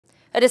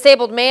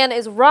disabled man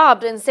is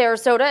robbed in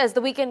Sarasota as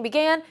the weekend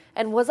began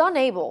and was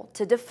unable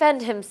to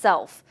defend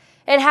himself.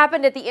 It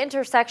happened at the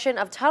intersection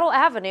of Tuttle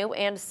Avenue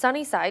and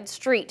Sunnyside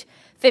Street.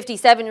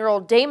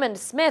 57-year-old Damon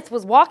Smith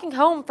was walking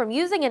home from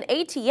using an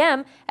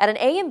ATM at an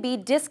A&B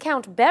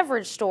discount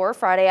beverage store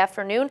Friday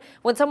afternoon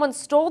when someone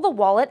stole the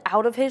wallet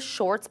out of his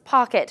shorts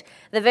pocket.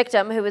 The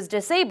victim, who is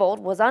disabled,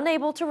 was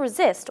unable to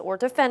resist or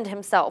defend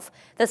himself.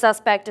 The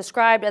suspect,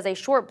 described as a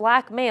short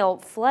black male,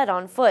 fled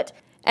on foot.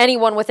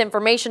 Anyone with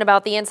information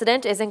about the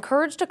incident is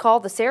encouraged to call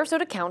the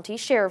Sarasota County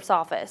Sheriff's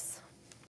Office.